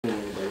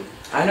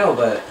I know,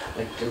 but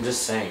like I'm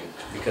just saying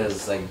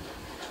because like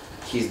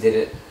Keys did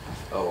it.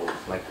 Oh,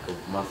 like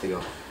a month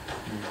ago.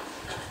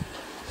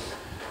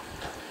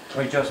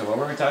 Wait, Joseph, what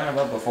were we talking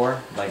about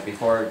before? Like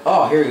before?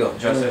 Oh, here we go.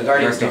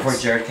 Joseph, before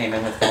Jared came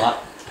in with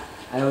plot.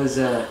 I was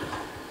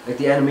like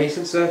the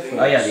animation stuff.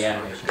 Oh yeah, the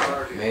animation.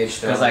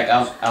 Mage Because like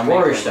I'll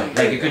Warrior make stuff.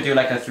 like you could do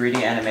like a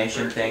 3D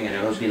animation thing, and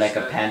it would be like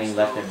a panning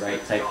left and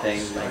right type thing,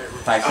 like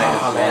 5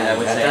 seconds long. I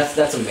would say.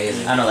 That's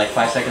amazing. I don't know, like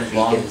 5 seconds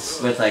long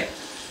with like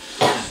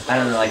I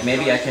don't know, like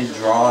maybe I can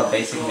draw a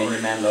basic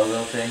Minion Man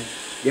logo thing.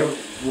 You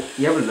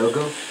have a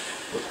logo?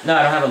 No,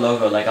 I don't have a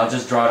logo. Like I'll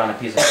just draw it on a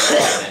piece of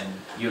paper and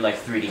you like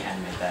 3D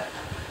animate that.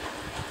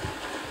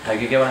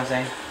 Like you get what I'm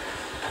saying?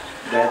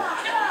 That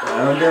I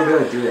don't know if I'll be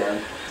able to do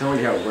that. It's not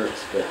really how it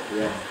works, but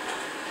yeah.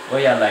 Well,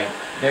 yeah, like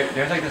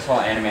there's like this whole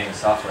animating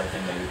software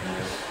thing that you can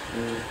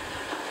use.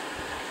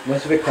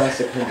 Most of it costs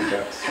like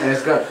 $100, and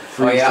it's got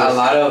free. Oh yeah, source. a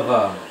lot of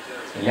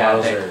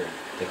models they- are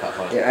they cut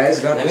fun. Yeah, I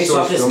just got. Let me the swap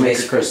source, this don't make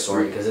mace it for a cost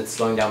sword free. because it's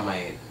slowing down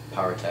my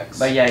power text.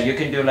 But yeah, you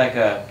can do like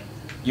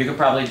you could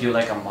probably do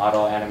like a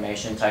model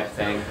animation type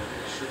thing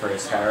for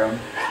Skyrim.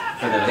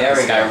 For the there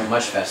we go, Skyrim.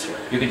 much faster.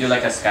 You could do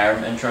like a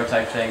Skyrim intro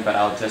type thing, but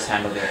I'll just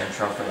handle the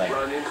intro for like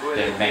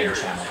the main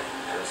channel.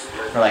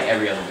 For like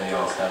every other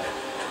video and stuff.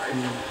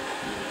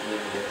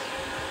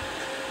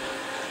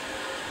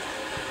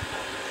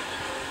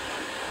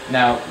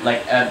 Now,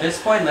 like at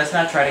this point, let's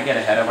not try to get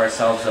ahead of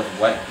ourselves of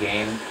what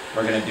game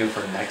we're gonna do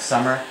for next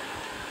summer,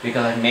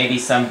 because like maybe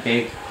some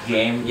big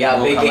game. Yeah,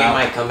 will big come game out.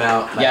 might come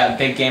out. Like, Yeah,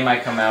 big game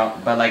might come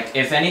out, but like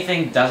if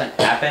anything doesn't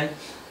happen,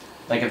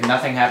 like if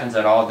nothing happens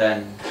at all,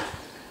 then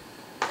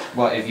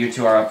well, if you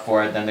two are up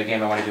for it, then the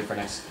game I want to do for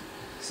next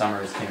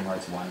summer is Kingdom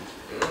Hearts 1.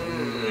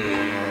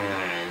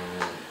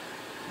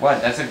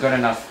 What? That's a good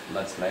enough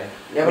Let's Play.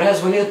 Yeah, but it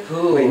has Winnie the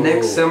Pooh. Wait,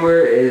 next summer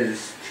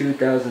is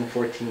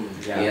 2014.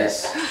 Yeah.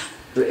 Yes.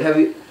 But have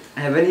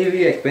any of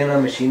you like been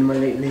on Machinima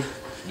lately?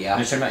 Yeah.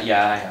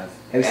 Yeah, I have.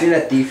 Have you seen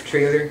that Thief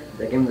trailer?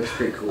 That game looks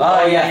pretty cool.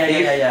 Oh yeah,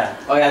 yeah.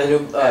 Oh yeah, the new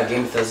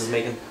game Bethesda's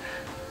making.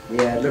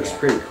 Yeah, it looks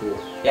pretty cool.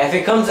 Yeah, if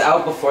it comes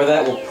out before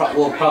that,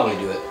 we'll probably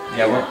do it.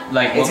 Yeah, we're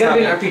like It's gonna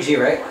be an RPG,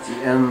 right?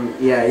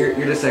 Yeah,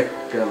 you're just like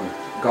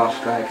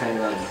goth guy kind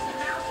of.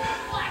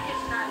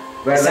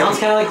 But It sounds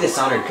kind of like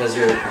Dishonored because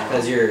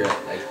you're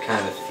like kind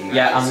of a thief.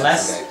 Yeah,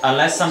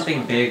 unless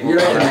something big. You're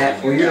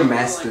like you're a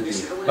master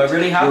thief. But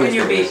really, how can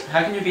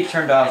you be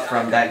turned off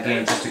from that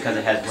game just because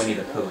it has Winnie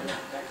the Pooh in it?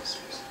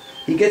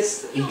 He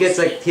gets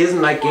like he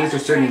doesn't like games for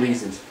certain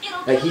reasons.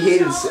 Like he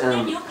hated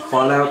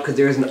Fallout because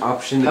there was an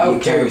option to How be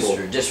dare terrible.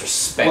 you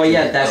disrespect? Well,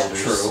 yeah, that's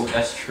elders. true.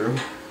 That's true.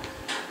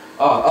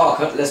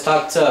 Oh, let's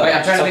talk to. Wait,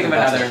 I'm trying to think of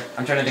something another.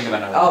 I'm trying to think of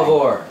another.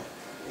 Alvor.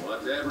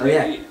 Oh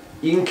yeah,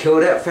 you can kill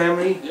that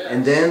family,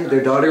 and then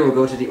their daughter will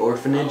go to the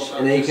orphanage,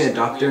 and then you can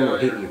adopt her and they'll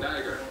hate you.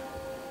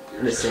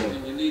 I'm just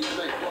saying.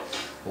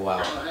 Wow.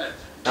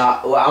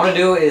 What I want to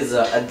do is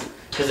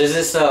because there's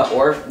this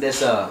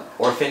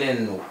orphan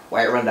in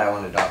Whiterun that I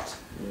want to adopt.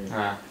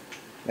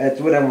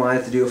 That's what I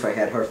wanted to do if I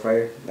had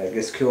Heartfire. Like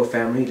just kill a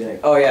family, then.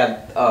 Oh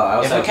yeah. I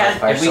also If we have can-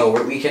 fire, if we-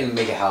 so we can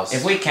make a house.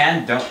 If we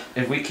can,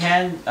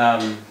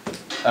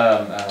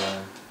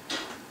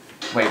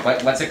 wait,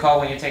 what's it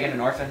called when you're taking an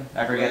orphan?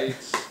 I forget.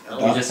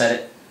 You just said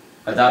it.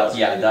 Adopt,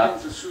 yeah,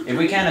 adopt. If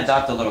we can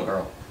adopt a little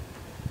girl,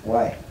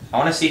 Why? I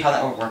want to see how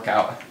that would work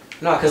out.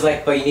 No, because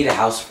like, but you need a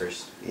house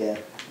first. Yeah.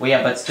 Well,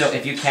 yeah, but still,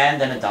 if you can,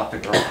 then adopt a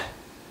girl.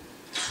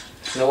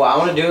 No, what I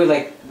want to do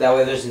like that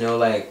way. There's no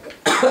like,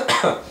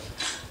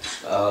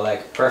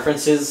 like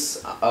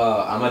preferences.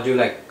 I'm gonna do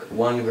like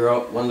one little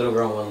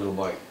girl, and one little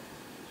boy.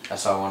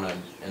 That's how I want to.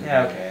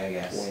 Yeah, okay, I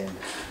guess. When?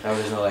 Now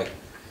there's no like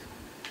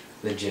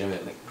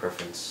legitimate like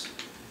preference.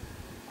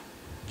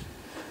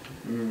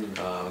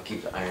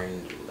 Keep the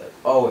iron.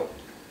 Oh, wait.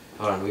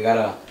 Hold on. We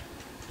gotta.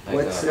 Like,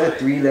 What's that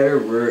 3-letter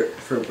word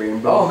for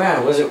rainbow? Oh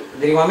man, was it?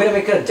 Did you want me to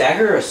make a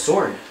dagger or a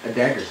sword? A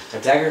dagger. A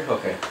dagger?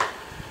 Okay.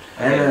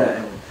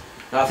 And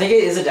No, I think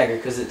it is a dagger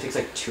because it takes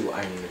like 2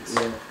 iron units.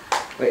 yeah.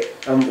 Wait,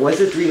 what's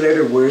a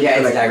 3-letter word Yeah, for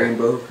it's like dagger.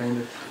 rainbow kind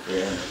of?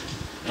 Yeah.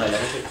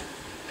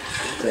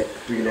 It's like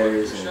 3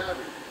 letters and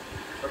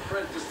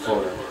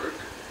 4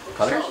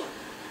 Colors?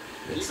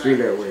 it's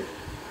 3-letter word.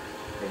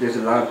 Like, there's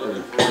a lot of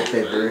like,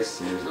 diverse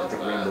and there's like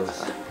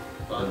rainbows.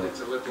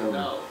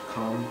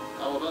 Calm.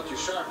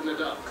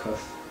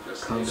 Cuff.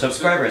 Calm.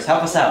 Subscribers,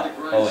 help us out.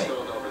 Oh wait,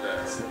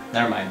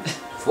 never mind.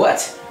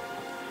 What?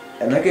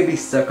 I'm not gonna be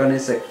stuck on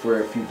this like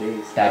for a few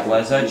days. That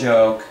was a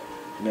joke.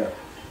 No.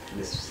 I'm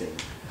just saying.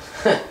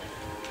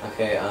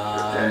 Okay,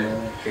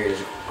 here's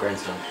your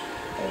grandson.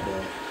 I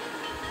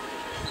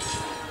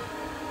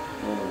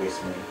don't wanna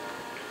waste money.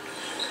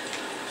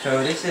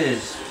 So this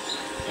is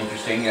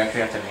interesting. You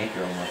actually have to make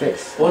your own weapon.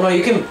 Fix. Well, no,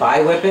 you can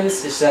buy weapons.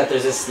 It's just that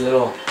there's this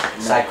little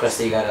side quest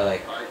that you gotta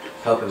like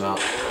help him out.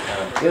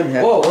 You don't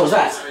have. Whoa, what was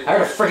that? I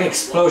heard a freaking You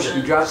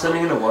explosion. dropped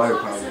something in the water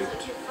probably.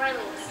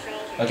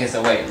 Okay,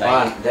 so wait, Hold like,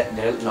 on,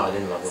 no, I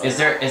didn't love it. is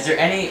there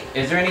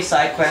any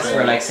side quests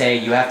where like say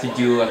you have to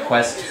do a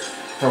quest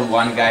for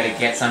one guy to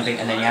get something,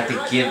 and then you have to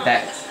give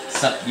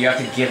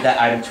that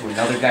item to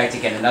another guy to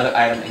get another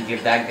item, and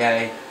give that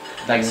guy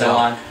like so No.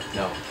 on.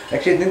 No.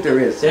 Actually, I think there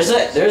is.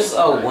 There's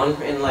a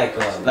one in like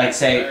Like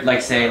say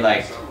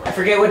I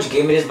forget which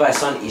game it is, but I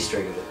saw an Easter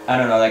egg of it. I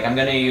don't know. Like I'm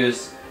gonna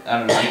use. I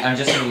don't know. I'm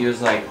just gonna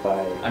use like.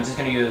 I'm just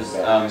gonna use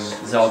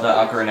Zelda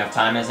Ocarina of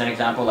Time as an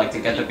example, like to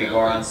get the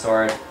Bigoron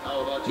sword.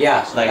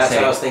 Yeah, Like, that's say-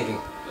 what I was thinking.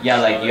 Yeah,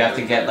 like you have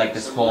to get like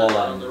this whole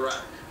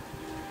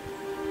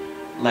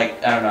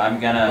like I don't know. I'm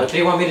gonna. What do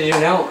you want me to do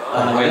now?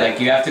 Wait, like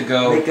you have to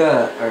go. Make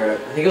I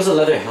think it was a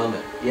leather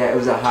helmet. yeah, it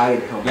was a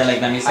hide helmet. Yeah,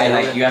 like let me say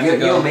like you have to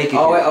You'll go. make it.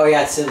 Oh, yet. wait, oh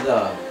yeah, it's in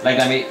the. Like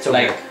let me It's over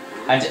like.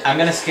 here. I'm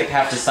gonna skip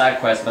half the side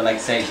quest, but like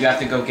say you have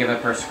to go give a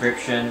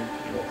prescription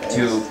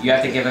to. You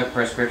have to give a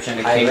prescription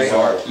to King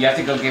Zora. You have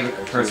to go give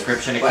a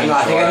prescription to Wait, King no,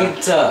 I think I Zora.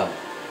 need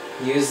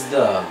to use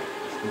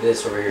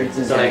this over here.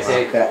 So like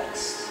say.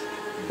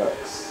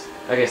 Bucks.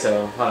 Okay,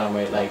 so hold on,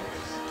 wait, like.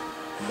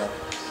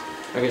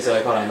 Okay, so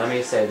like hold on, let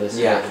me say this.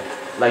 Yeah.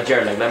 Like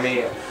Jared, like let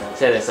me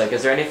say this. Like,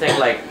 is there anything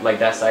like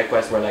that side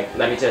quest where like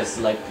let me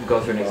just like go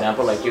through an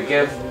example. Like you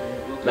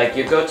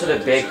go to the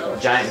big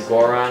giant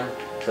Goron,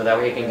 so that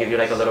way he can give you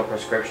like a little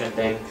prescription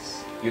thing.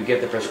 You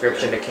give the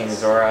prescription to King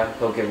Zora,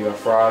 he'll give you a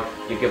frog.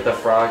 You give the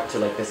frog to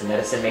like this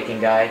medicine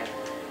making guy.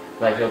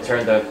 Like he'll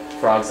turn the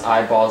frog's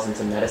eyeballs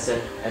into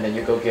medicine, and then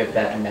you go give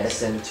that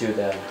medicine to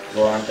the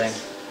Goron thing,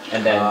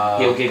 and then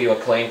he'll give you a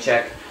claim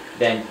check.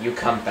 Then you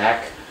come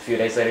back a few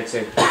days later to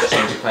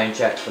exchange a claim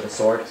check for the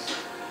sword.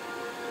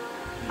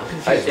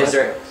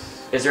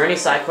 Is there any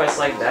side quests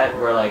like that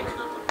where like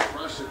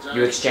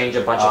you exchange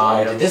a bunch of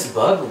Did items? this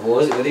bug?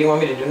 What do you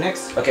want me to do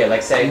next? Okay,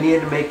 like You say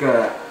need to make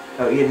a.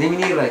 Oh yeah, then you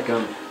need like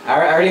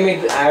I already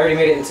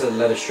made it into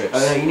leather strips. Oh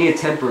no, you need to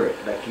temper it.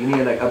 Like you need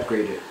to like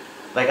upgrade it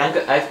like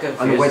I've confused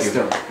on the you.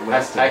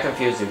 whetstone. I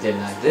confused you,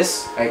 didn't I?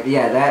 This?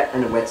 Yeah, that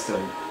and the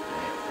whetstone.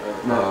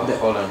 No,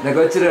 Hold on. now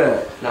go to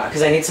the. No,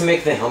 because I need to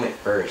make the helmet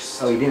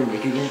first. Oh, you didn't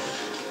make it yet.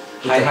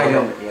 It's Hide a hide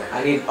helmet. helmet. Yeah.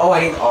 I need.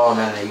 Oh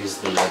man, I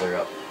used the leather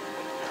up.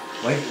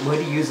 Why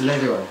do you use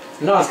leather on?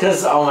 No, it's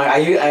because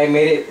I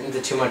made it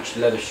into too much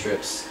leather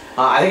strips.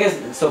 I think I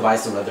can still buy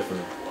some leather from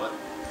it.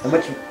 How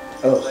much?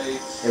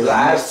 Oh,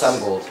 I have some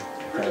gold.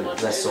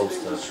 Because I sold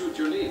stuff.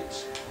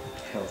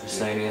 Health.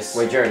 Miscellaneous.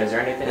 Wait, Jared, is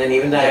there anything? And then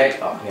even that.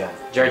 Oh yeah.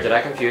 Jared, did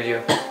I confuse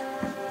you?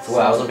 Well,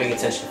 I wasn't paying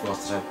attention for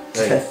most of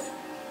the time.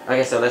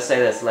 Okay, so let's say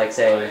this. Like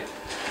say,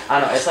 I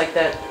don't know. It's like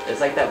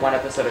that one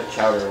episode of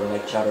Chowder where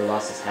like Chowder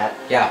lost his hat.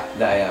 Yeah.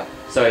 Yeah.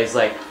 So he's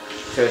like,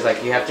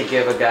 you have to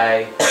give a guy,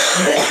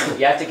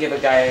 you have to give a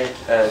guy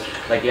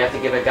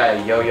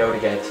a yo-yo to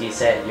get a tea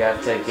set. You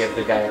have to give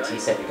the guy a tea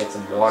set to get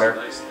some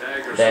water.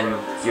 Then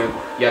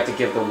you have to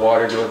give the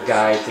water to a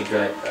guy to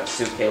get a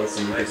suitcase,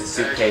 and you give the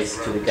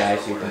suitcase to the guy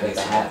so you can get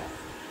the hat.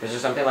 Is there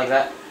something like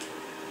that?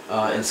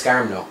 In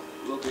Skyrim, no.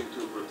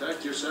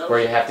 Where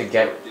you have to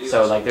get,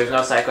 so like there's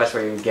no side quest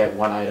where you get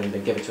one item,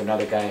 then give it to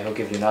another guy, he'll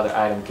give you another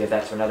item, give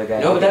that to another guy.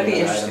 No, he'll but that'd give be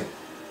you another interesting.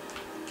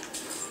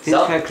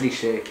 It's kind of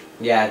cliche.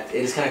 Yeah, it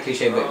is kind of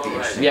cliche, but it'd be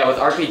interesting. Yeah, with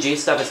RPG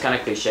stuff, it's kind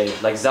of cliche.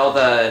 Like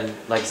Zelda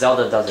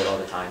does it all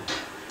the time.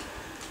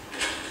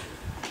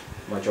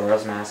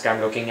 Majora's Mask, I'm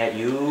looking at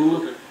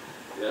you.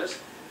 Yes.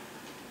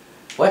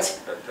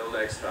 What? Until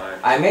next time.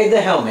 I made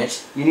the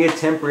helmet. You need a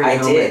tempered I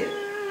helmet.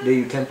 did. Do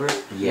you temper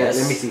it? Yes.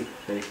 Yeah, let me see.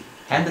 Let me see.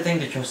 Hand the thing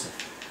to Joseph.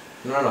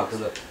 No, because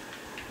look.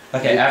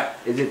 Okay,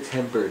 Is it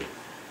tempered?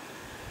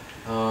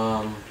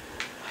 Hide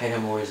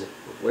helmet, where is it?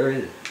 Where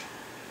is it?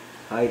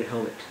 Hide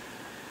helmet.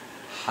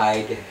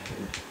 Hide. Here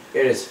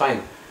it is,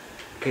 fine.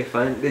 Okay,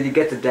 fine. Did you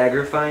get the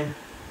dagger fine?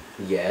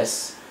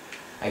 Yes.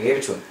 I gave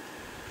it to him.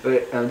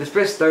 But just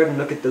press start and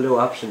look at the little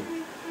option.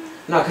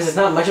 No, because it's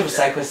not much of a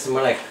side quest, it's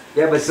more like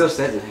Yeah, but it still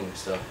says it. thing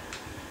stuff.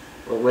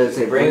 What does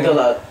it say? Bring the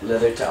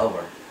leather to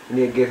Elvar. You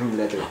need to give him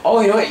leather. Oh,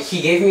 you know what?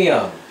 He gave me,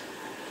 I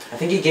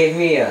think he gave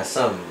me,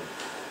 some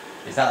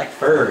is that like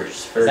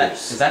furs. Is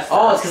that fur?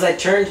 Oh, it's because I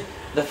turned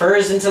the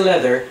furs into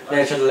leather, then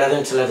I turned the leather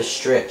into leather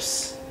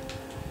strips.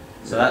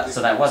 So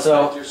that was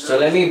So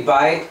let me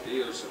buy,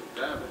 Deal some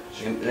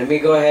damage. let me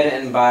go ahead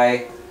and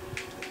buy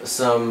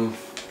some,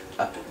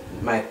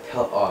 my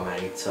pelt, oh man,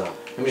 I need to,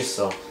 let me just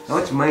sell. How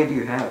much money do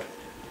you have?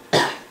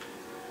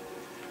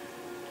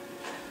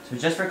 So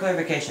just for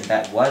clarification,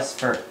 that was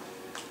fur.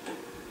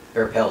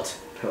 Or pelt.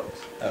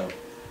 Pelt. Oh.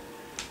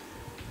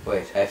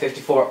 Wait, I have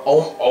 54,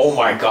 oh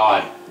my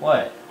god.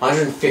 What?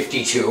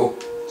 152.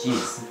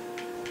 Jeez.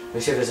 Let me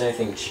see if there's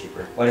anything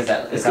cheaper. What is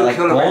that? Is Let's that go like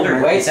kill the gold or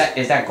red man.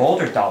 is that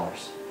gold or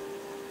dollars?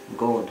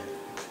 Gold.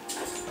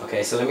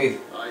 Okay, so let me,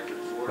 I can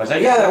afford Was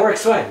that yeah, that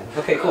works fine.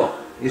 Okay, cool.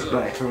 Just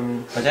buy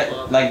from. Was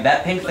that like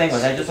that pink thing?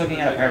 Was I just looking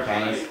at a pair of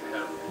panties?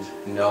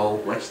 No.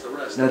 What's the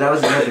rest? No, that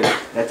was leather.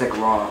 That's like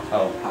raw.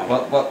 Oh. Hide.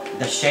 Well,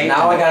 the shape.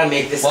 Now I and gotta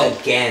make this Well-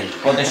 again.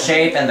 Well, the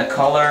shape and the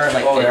color,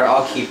 like. Oh, there,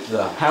 I'll keep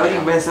the. How do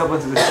you mess up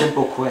into the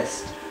simple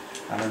quest?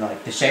 I don't know,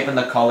 like the shape and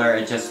the color.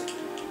 It just,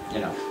 you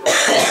know.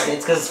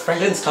 It's because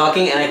Franklin's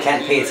talking and I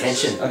can't pay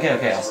attention. Okay,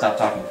 I'll stop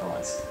talking for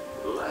once.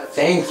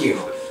 Thank you.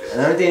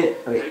 Another thing,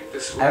 wait,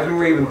 I haven't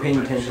really been paying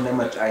attention that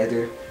much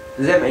either.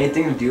 Does that have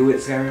anything to do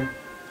with Skyrim?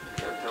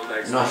 Until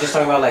next No, I was just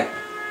talking about like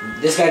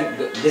This guy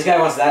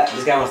wants that.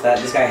 This guy wants that.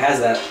 This guy has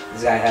that.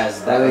 This guy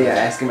has that. Oh yeah,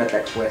 ask him at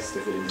that quest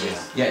if it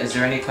exists. Yeah, is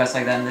there any quest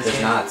like that in this There's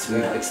game?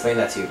 not. We explained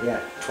that to you.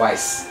 Yeah.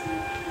 Twice.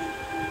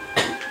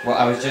 Well,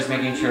 I was just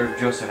making sure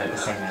Joseph had the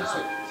same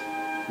answer.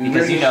 We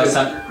Because really you know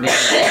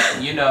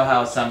should- you know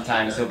how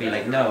sometimes he'll be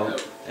like no,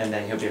 and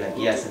then he'll be like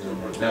yes, and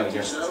then like no,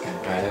 yes. It's kind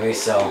of Alright, let me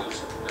sell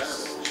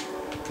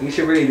You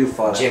should really do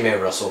Fallout. Jimmy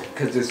Russell.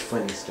 Because there's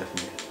funny stuff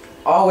in there.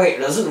 Oh wait,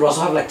 doesn't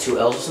Russell have like 2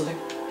 L's or something?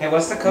 Hey,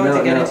 what's the code No,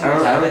 to get no, into your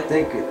I tablet? don't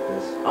think it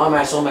is. Oh man,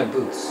 I sold my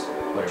boots.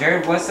 Whatever.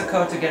 Jared, what's the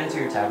code to get into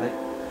your tablet?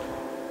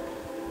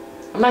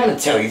 I'm not gonna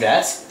tell you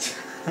that.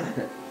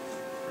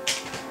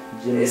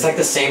 Jimmy. It's like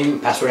the same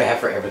password I have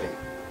for everything.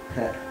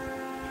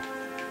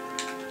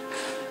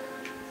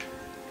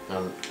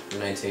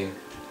 19.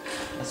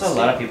 That's what a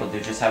lot of people do.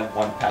 Just have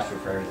one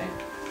password for everything.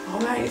 Oh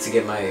man, I need to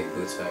get my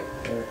boots back.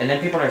 And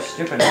then people are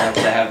stupid enough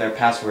to have their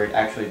password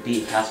actually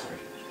be password.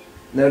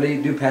 No,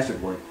 they do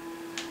password 1.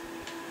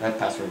 That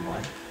password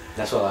one.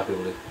 That's what a lot of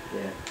people do.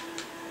 Yeah.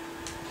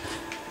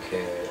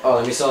 Okay. Oh,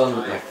 let me sell them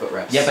my foot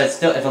wraps. Yeah, but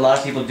still, if a lot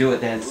of people do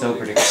it, then it's so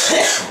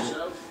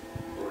predictable.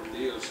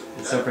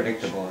 It's so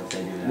predictable if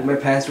they do that. My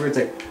password's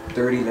like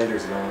 30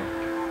 letters long.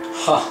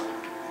 Huh.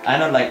 I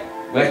know, like,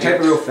 But I wait, type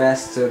it real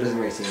fast, so it doesn't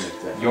really seem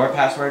like that. your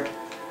password.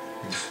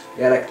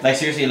 Yeah, Like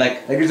seriously,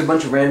 like there's a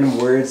bunch of random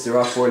words. They're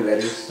all 4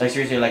 letters.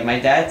 seriously, like my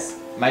dad's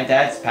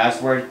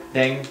password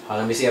thing.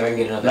 Let me see if I can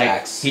get another Like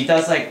axe. he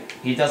does like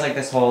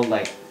this whole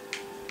like.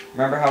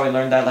 Remember how we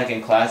learned that like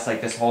in class,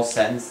 like this whole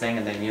sentence thing,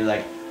 and then you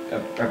like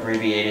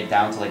abbreviate it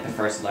down to like the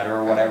first letter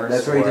or whatever.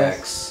 That's what he does.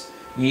 X.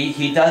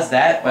 He does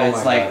that, but Oh it's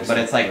my like God, but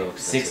it's like so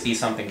expensive. 60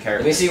 something Let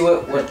characters. me see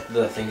what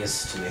the thing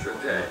is to make.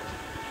 Okay.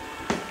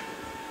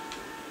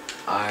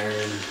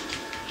 Iron.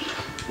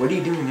 What are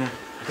you doing now?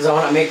 Because I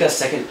want to make a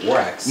second war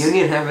axe. You don't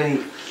even have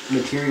any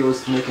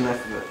materials to make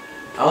enough of it.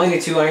 I only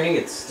need 2 iron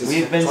ingots. This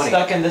We've is been 20.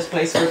 stuck in this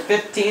place for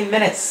 15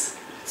 minutes.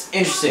 It's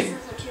interesting.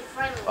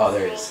 Oh,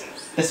 there it is.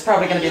 This is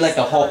probably gonna be like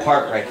the whole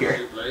part right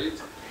here.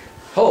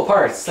 Whole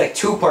part. It's like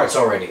 2 parts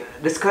already.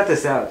 Let's cut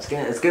this out.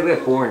 It's gonna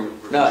get boring.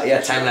 No, yeah,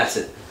 time lapse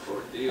it.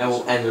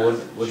 And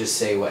we'll just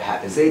say what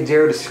happened. Say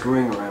Jared is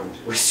screwing around.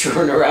 We're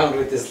screwing around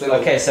with this little.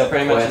 Okay, so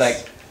pretty much quest.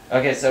 like,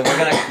 okay, so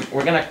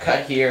we're gonna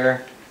cut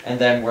here, and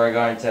then we're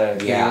going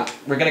to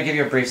we're gonna give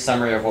you a brief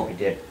summary of what we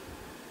did.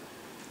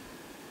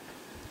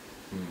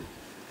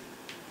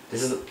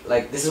 This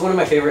is one of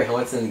my favorite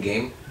helmets in the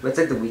game. But it's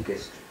like the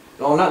weakest.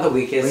 Oh, not the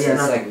weakest. Well, yeah,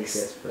 it's not the like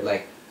weakest, but-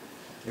 like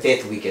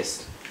 5th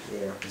weakest.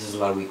 Yeah. There's a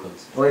lot of weak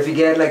ones. Well, if you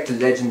get like the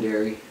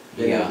legendary,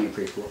 then Yeah. it'd be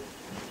pretty cool.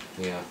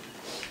 Yeah.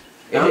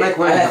 I don't like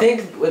wearing I hel-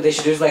 think what they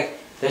should do is like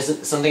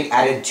there's something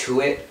added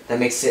to it that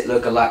makes it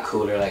look a lot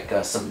cooler, like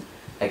some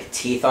like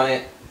teeth on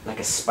it, like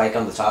a spike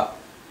on the top.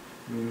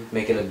 Mm.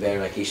 Make it look better,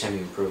 like each time you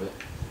improve it.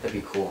 That'd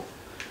be cool.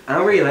 I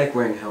don't really like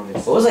wearing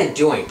helmets. What was I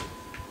doing?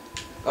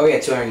 Oh yeah,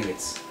 2 iron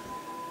ingots.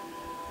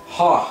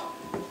 Ha!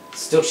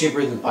 Still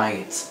cheaper than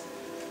buying it.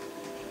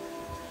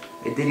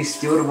 Did he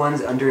steal the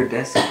ones under a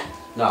desk?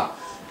 No.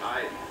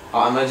 Oh,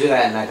 I'm gonna do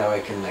that at night, that way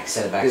I can like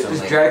set it back to him.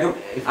 Just Like, drag them.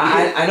 If we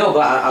get- I know,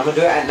 but I'm gonna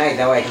do it at night,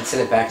 that way I can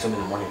set it back to him in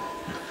the morning.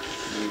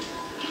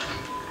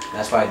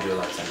 That's why I do it a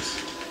lot of times.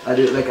 I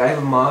do like I have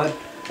a mod.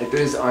 Like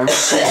there's armor.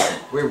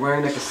 We're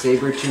wearing like a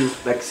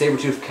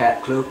saber-tooth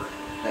cat cloak,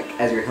 like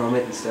as your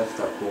helmet and stuff. It's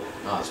all cool.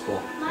 Oh, that's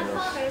cool. My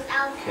father's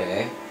out.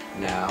 Okay,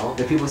 now.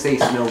 The people say you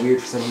smell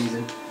weird for some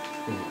reason.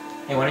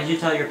 Hey, when did you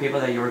tell your people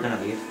that you were gonna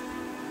leave?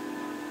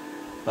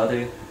 Both of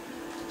you?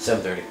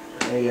 7:30.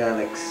 Yeah,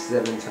 like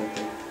 7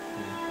 something.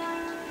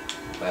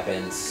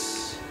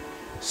 Weapons.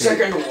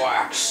 Second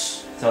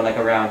wax. So like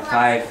around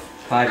five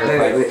or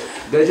Wait.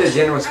 five. There's a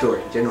general store.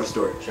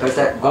 Touch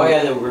that. Oh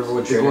yeah, the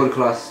Riverwood The gold Trigger.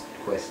 class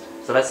quest.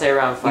 So let's say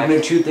around You can 5.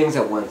 do 2 things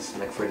at once,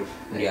 like for the.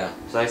 Yeah.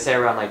 So I say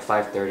around like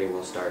 5:30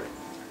 we'll start.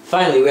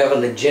 Finally, we have a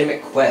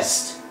legitimate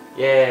quest.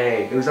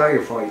 Yay! It was all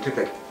your fault. You took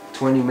like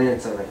 20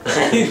 minutes on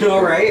it. You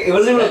know, right? It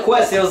wasn't even a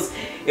quest.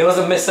 It was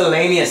a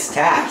miscellaneous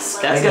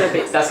task. That's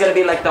gonna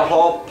be like the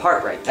whole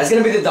part, right? That's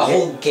gonna be the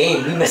whole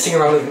game. Me messing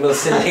around with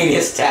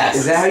miscellaneous tasks.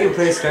 Is that how you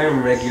play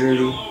Skyrim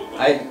regularly?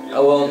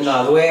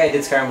 No. The way I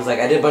did Skyrim was like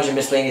I did a bunch of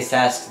miscellaneous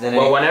tasks. Then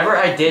Well, whenever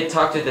I did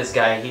talk to this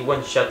guy, he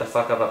wouldn't shut the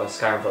fuck up about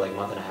Skyrim for like a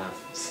month and a half.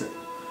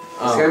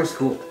 Skyrim's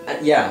cool.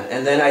 Yeah,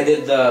 and then I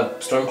did the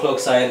Stormcloak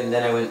side, and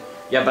then I went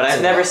Yeah, but I've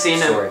So, never seen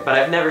sorry. him. But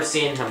I've never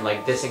seen him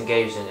like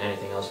disengaged in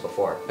anything else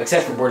before.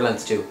 except for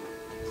Borderlands 2.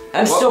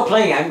 I'm Well- still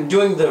playing. I'm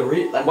doing the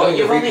Well, doing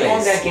you've the only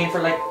owned that replays. game for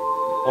like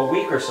a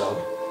week or so.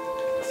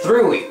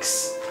 3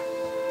 weeks.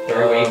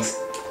 3 weeks.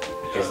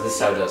 Because this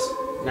is how it does.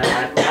 No,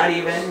 not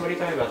even. What are you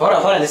talking about?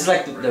 Hold on. This is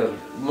like the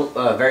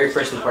very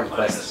first important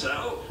Find quest. this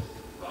out.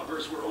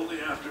 Robbers were only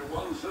after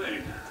one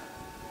thing.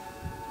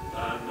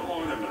 An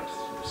ornament,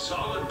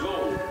 solid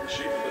gold in the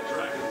shape of a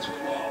dragon's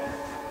claw.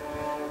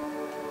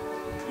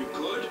 You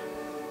could?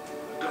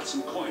 I've got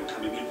some coin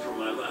coming in from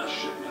my last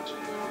shipment.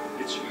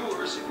 It's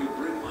yours if you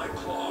bring my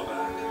claw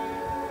back.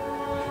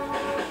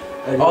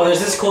 Oh, there's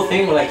this cool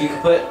thing where like you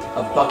can put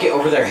a bucket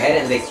over their head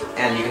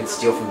and you can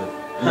steal from them.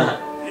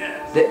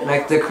 Yes.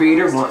 Like the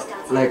creator want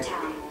like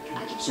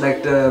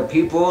like the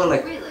people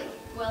like Really?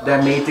 Well,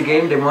 that made the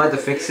game, they wanted to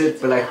fix it,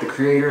 but like the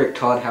creator, like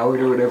Todd Howard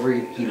or whatever,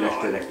 he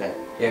left it like that.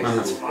 Yeah,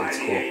 because it's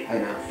I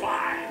know.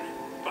 Fine,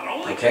 but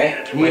only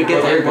Okay. You need to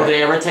get rid of Will that.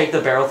 they ever take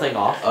the barrel thing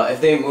off?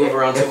 If they move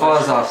around It too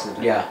falls much. off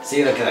sometimes. Yeah.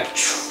 See, like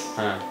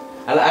Huh.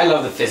 I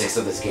love the physics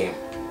of this game.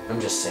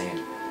 I'm just saying.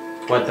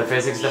 What, the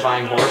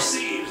physics-defying horse?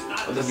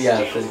 Yeah,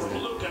 the physics.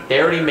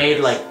 They already made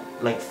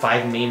like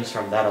 5 memes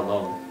from that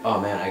alone. Oh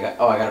man, I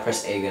gotta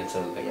press A again to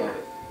like. Yeah.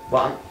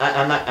 Well,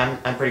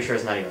 I'm pretty sure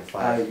it's not even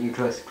 5. You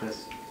close.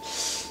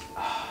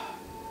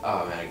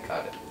 Oh man, I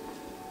got it.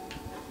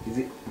 Is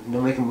it?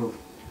 Don't make a move.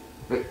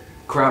 Wait,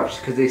 crouch,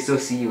 because they still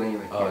see you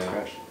anyway. Oh, yeah.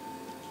 Crouch.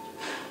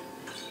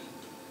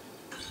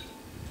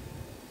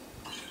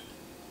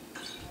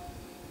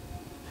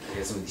 I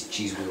get some of these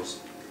cheese wheels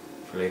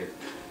for later.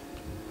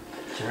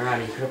 Turn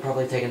around, you could have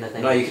probably taken the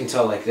thing. No, you can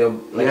tell like they'll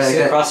like Yeah, see the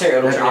that- crosshair,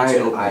 it'll that turn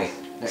into an eye eye.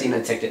 opens. See,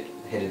 detected,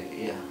 hidden.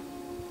 Yeah.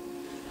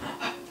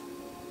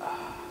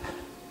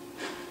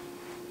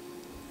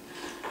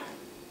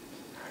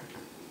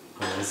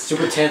 Oh, it's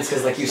super tense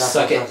because like you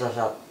suck at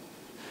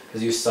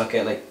because you suck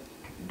at like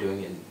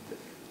doing it.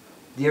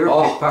 Do you ever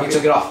Oh, pickpocket? he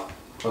took it off.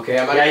 Okay,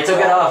 I'm. Yeah, he took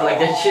it off. Like,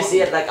 didn't you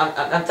see it? Like,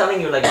 I'm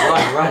telling you, like,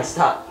 run,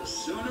 stop. The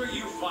sooner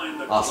you find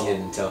the Awesome, gold,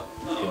 didn't tell. a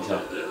Couldn't little tell.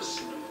 bit of this,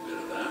 a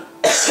little bit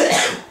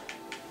of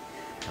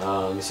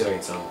that. Let me see if I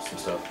get some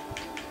stuff.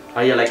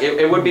 Oh yeah, like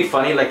it would be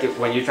funny, like if,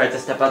 when you tried to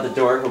step out the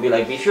door, he'll be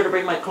like, "Be sure to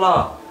bring my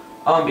claw.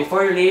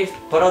 Before you leave,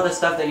 put all the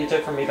stuff that you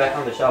took from me back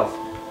on the shelf."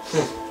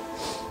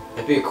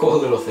 It'd be a cool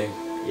little thing.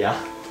 Yeah.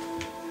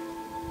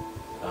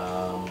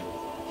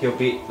 He'll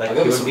be like, I'll he give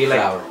him would some be like,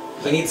 flour.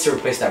 He needs to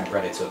replace that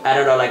bread I took. I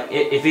don't know, like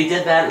if he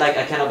did that, like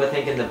I kind of would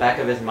think in the back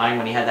of his mind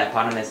when he had that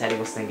pot on his head, he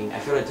was thinking, "I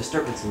feel a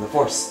disturbance in the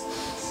force."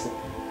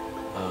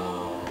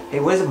 Hey,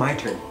 when is it my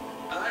turn?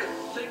 I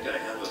think I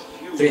have a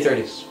few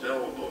 3:30.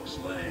 spell books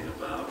laying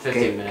about.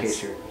 15 minutes.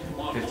 Okay, sure.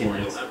 One 15 more,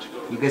 minutes. you'll have to go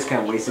to You the guys kind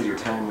of college. wasted your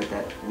time with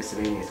that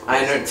miscellaneous.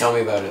 I know. Tell me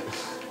about it.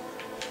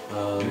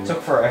 It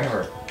took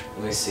forever.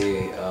 Let me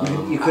see.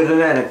 You could have done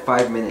that at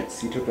 5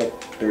 minutes. You took like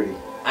 30.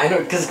 I know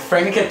because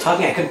Frankie kept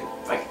talking. I couldn't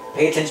like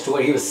pay attention to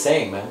what he was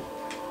saying, man.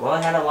 Well,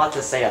 I had a lot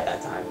to say at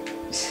that time.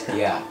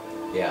 Yeah.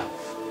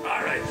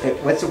 All right. Hey,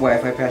 what's the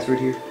Wi-Fi password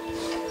here?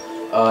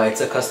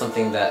 It's a custom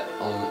thing that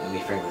only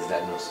Franklin's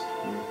dad knows.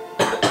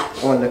 I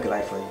want to look at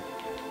iPhone.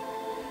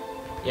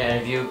 Yeah,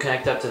 and if you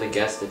connect up to the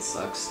guest, it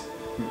sucks.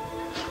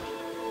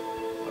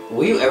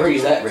 Will you ever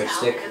use that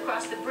ripstick?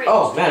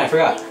 Oh man, I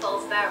forgot.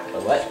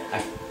 What?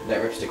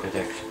 That ripstick right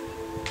there.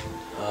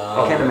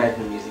 I can't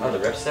imagine him using Oh, the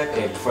it. ripstick.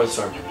 Okay, before the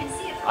storm.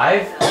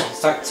 I've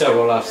Let's talk to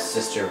Rolof's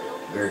sister,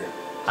 Gerda.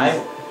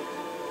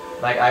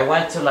 I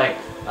went to like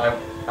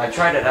I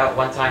tried it out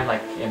one time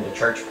like in the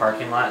church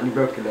parking lot. You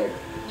broke your leg.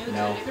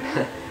 No.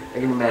 I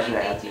can imagine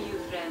that happening.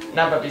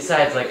 No, but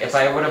besides, like if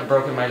I would have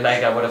broken my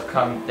leg, I would have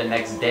come the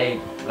next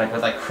day like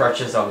with like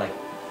crutches or like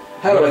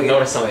I would have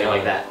noticed something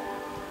like that.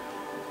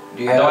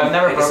 Do you Though have I've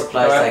never any broke-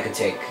 supplies though that I I've- could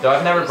take? Though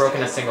I've never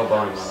broken a single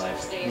bone in my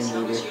life.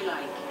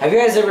 Have you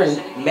guys ever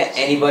met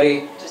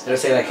anybody that'll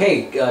say like,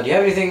 "Hey, do you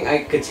have anything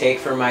I could take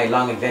for my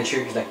long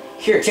adventure?" He's like,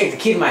 "Here, take the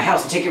key to my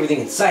house and take everything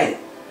inside it."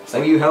 It's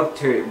Well, like, you helped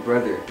her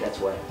brother. That's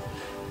why.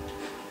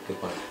 good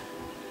point.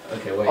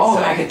 Okay, wait. Oh,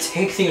 so- I could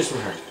take things from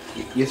her.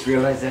 You just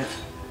realized that?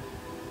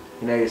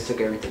 You know, you just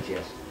took everything she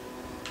has.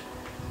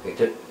 Wait,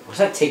 what's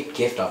that take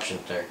gift option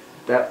up there?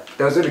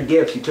 Those are the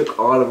gifts. You took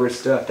all of her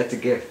stuff. That's a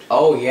gift.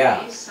 Oh yeah.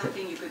 There is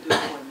something you could do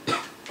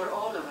for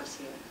all of us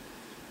here.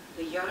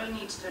 The Jarl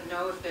needs to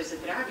know if there's a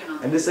dragon on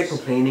I'm just like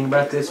complaining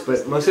about this,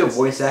 but most of the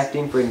voice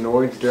acting for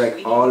Nords, they're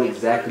like all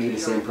exactly the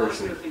same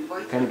person.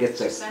 Kind of gets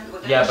like,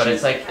 Yeah, but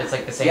it's like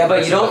the same Yeah, but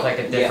person you with don't- like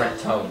a different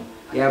tone.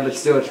 yeah, but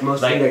still, it's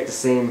mostly Like- like the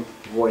same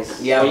voice.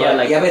 Yeah, Oh, yeah, but,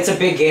 like- yeah, but it's a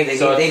big game.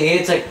 So They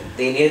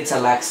needed to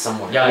lack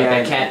someone. Yeah,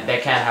 like Yeah. they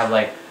can't have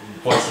like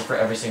voices for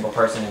every single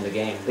person in the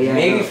game. But yeah,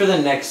 Maybe no. for the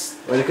next.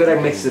 Well, they could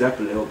have mixed it up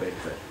a little bit,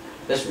 but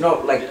There's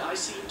no like. I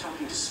see you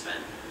talking to Sven?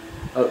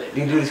 oh,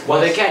 do you do this? Well,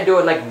 they quest? can't do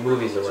it like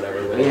movies or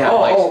whatever. But Yeah.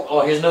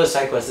 Oh, here's another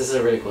side quest. This is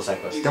a really cool side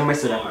quest. Don't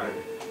mess it up. Brother.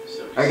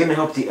 Are you gonna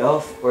help the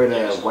elf or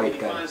the white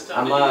guy?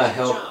 I'm gonna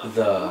help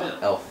the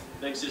elf.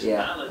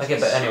 Yeah. Okay,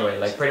 but anyway,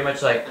 like pretty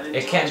much like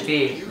it can't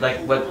be like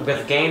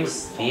with games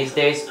these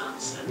days.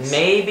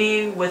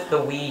 Maybe with the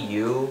Wii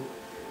U,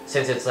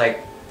 since it's like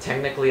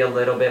technically a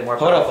little bit more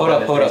powerful than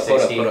the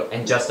 360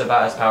 and just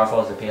about as powerful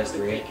as the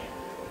PS3.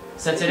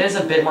 Since it is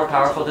a bit more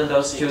powerful than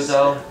those two,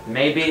 though,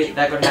 maybe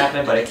that could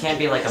happen. But it can't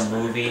be like a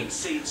movie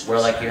where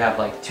like you have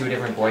like 2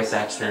 different voice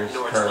actors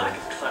per like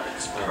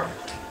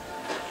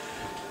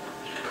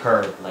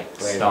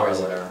star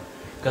or whatever.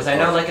 Because I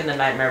know like in the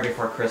Nightmare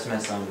Before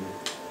Christmas,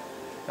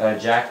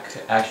 Jack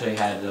actually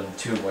had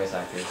 2 voice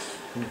actors.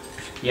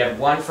 He had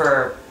one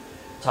for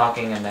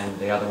talking and then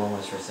the other one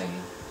was for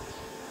singing.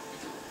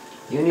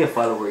 You need a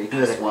follower. You can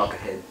just like walk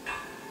ahead.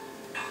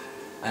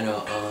 I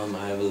know.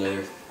 I have a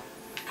letter.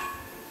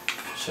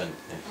 Shouldn't.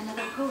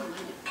 Another poem.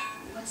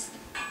 What's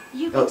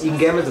the... Oh, you can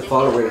get him as a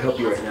follower to help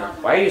you right now.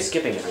 Why are you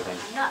skipping everything?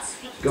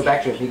 Go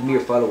back to him. He can be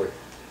your follower.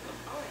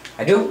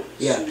 I do.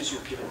 Yeah.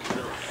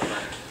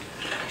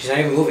 She's not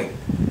even moving.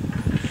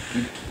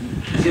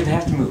 She doesn't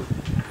have to move.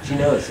 She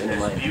knows in her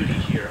There's mind. beauty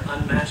here,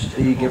 unmatched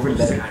Did you in give her all of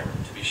the letter?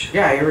 Skyrim, to be sure.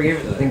 Yeah, I ever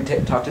gave her I that.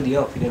 think talk to the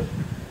elf. You didn't.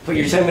 But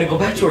you're telling me to go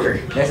back to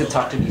her. I said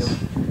talk to the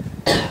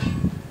elf.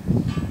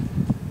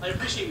 I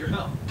appreciate your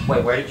help.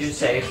 Wait, where did you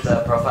save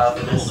the profile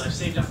for Gold I've this?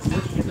 saved up from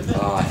working at the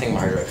mill. I think my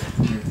hard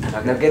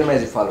drive. Now get him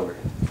as a follower.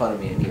 Follow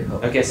me and need your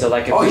help. Okay, so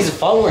like if Oh, we, he's a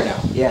follower now.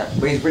 Yeah,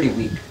 but he's pretty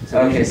weak.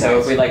 okay, so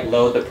if we like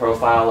load the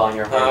profile on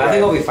your hard I drive.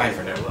 think I'll be fine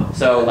for now.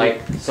 So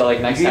like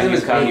next Use time them you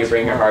as come, you baits.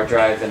 bring your hard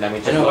drive, and then we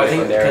I just know, load I it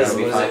think from there, and because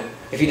it'll be fine.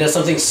 if he does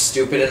something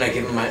stupid and I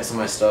give him some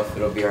of my stuff,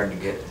 it'll be hard to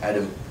get at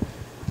him.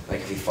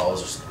 Like if he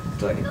falls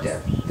to like a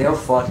death. They don't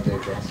fall to their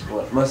deaths.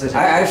 Well, most of the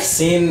time. I've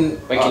seen.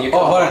 Wait, can you kill?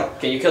 oh, hold on.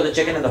 Can you kill the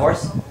chicken and the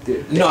horse?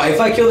 Dude, No, if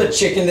I kill the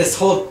chicken, this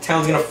whole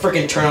town's gonna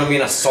freaking turn on me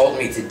and assault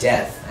me to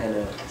death. I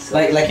know.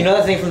 Like you know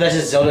that thing from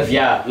Legend of Zelda? If you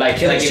Yeah, like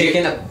kill a if you-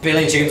 chicken, a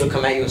billion chickens will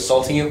come at you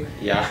assaulting you.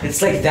 Yeah.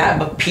 It's like that,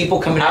 but people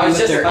coming I at you was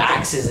with just their about to-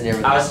 axes and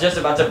everything. I was just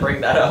about to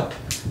bring that up.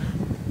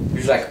 You're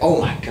just like, oh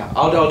my god.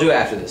 I'll do it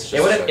after this.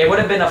 It would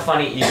have been a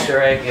funny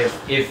Easter egg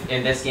if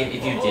in this game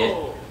if you did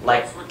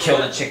like kill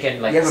the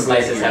chicken, like You have a slice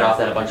great his head idea. off,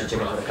 that a bunch of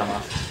chickens would have come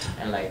off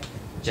and like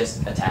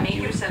just attack Make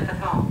you. yourself at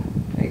home.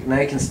 Like, now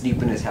you can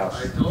sleep in his house.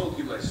 I told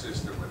you my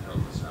sister would help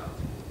us out.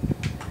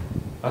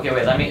 Okay,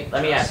 wait.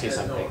 Let me ask you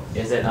something.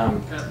 Is it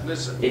Can't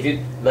listen. if you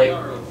like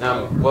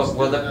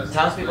will the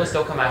townspeople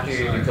still come after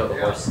you if you kill the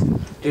horse?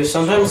 Dude,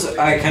 sometimes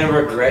I kind of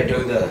regret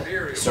doing the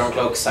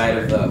Stormcloak side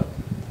of the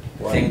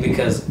thing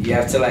because you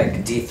have to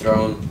like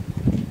dethrone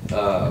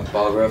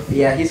Balgruuf.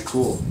 Yeah, he's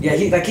cool. Yeah,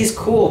 he's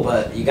cool,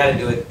 but you gotta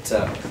do it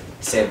to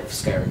save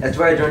Skyrim. That's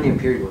why I joined the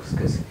Imperials,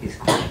 because he's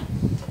cool.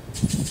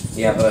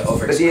 Yeah, but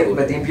over But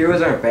the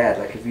Imperials aren't bad.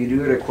 Like, if you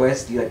do a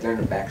quest, you like learn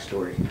the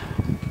backstory.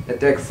 That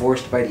they're like,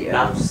 forced by the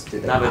Nah, elves to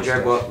nah, but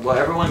Jared, will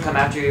everyone come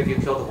after you if you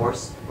kill the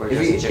horse or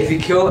just the if chicken? you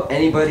kill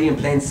anybody in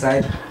plain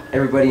sight,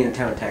 everybody in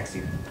town attacks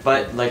you.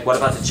 But like, what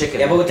about the chicken?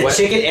 Yeah, but with the What-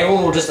 chicken,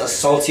 everyone will just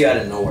assault you out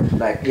of nowhere.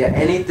 Like, yeah,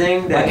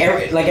 anything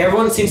that... Like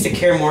everyone seems to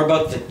care more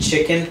about the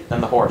chicken. Than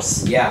the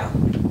horse. Yeah,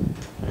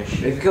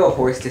 If you kill a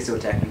horse, they still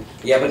attack you.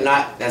 yeah, but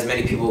not as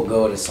many people will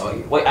go and assault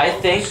you. Wait, I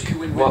think.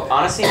 Well,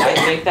 honestly, I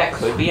think that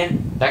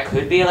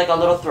could be like a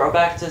little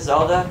throwback to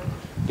Zelda,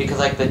 because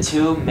like the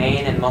two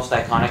main and most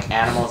iconic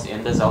animals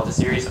in the Zelda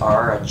series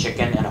are a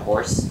chicken and a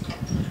horse,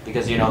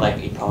 because you know like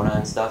Epona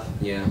and stuff.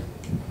 Yeah.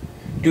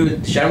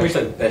 Dude, Shadowmere's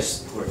like the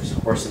best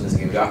horse in this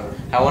game.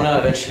 I want to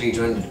eventually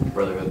join the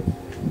Brotherhood.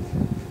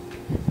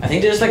 I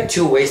think there's like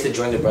two ways to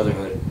join the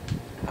Brotherhood.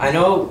 I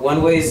know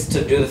one way is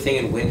to do the thing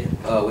in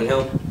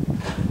Windhelm,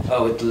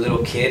 with the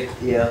little kid,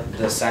 Yeah.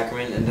 the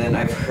sacrament, and then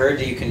I've heard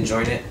that you can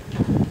join it,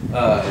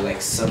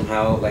 like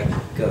somehow, like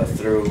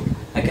through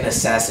like an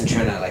assassin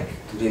trying to like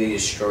completely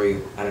destroy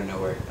you out of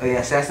nowhere. Oh yeah,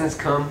 assassins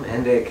come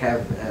and they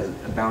have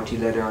a bounty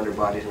letter on their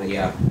bodies. Like,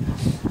 Yeah.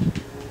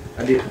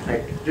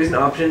 There's an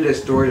option to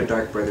store the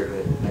Dark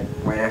Brotherhood, like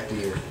right after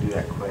you do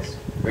that quest.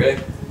 Really?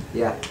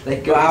 Yeah.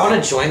 Like, Well, I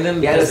want to join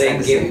them Yeah, because the they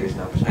give. Senators an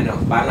option. I know,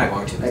 but I'm not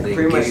going to. 'cause Like, they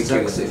pretty give much you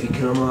sucks free if you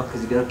kill them off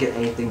because you don't get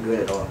anything good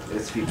at all.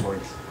 It's 3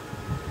 points.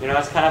 You know,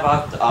 it's kind of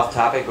off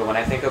topic, but when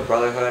I think of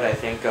Brotherhood, I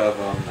think of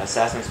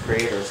Assassin's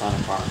Creed or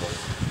Sonic Chronicles.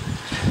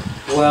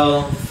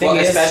 Well, thing Well,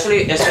 is,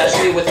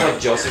 especially with what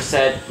Joseph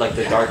said, like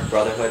the Dark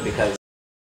Brotherhood, because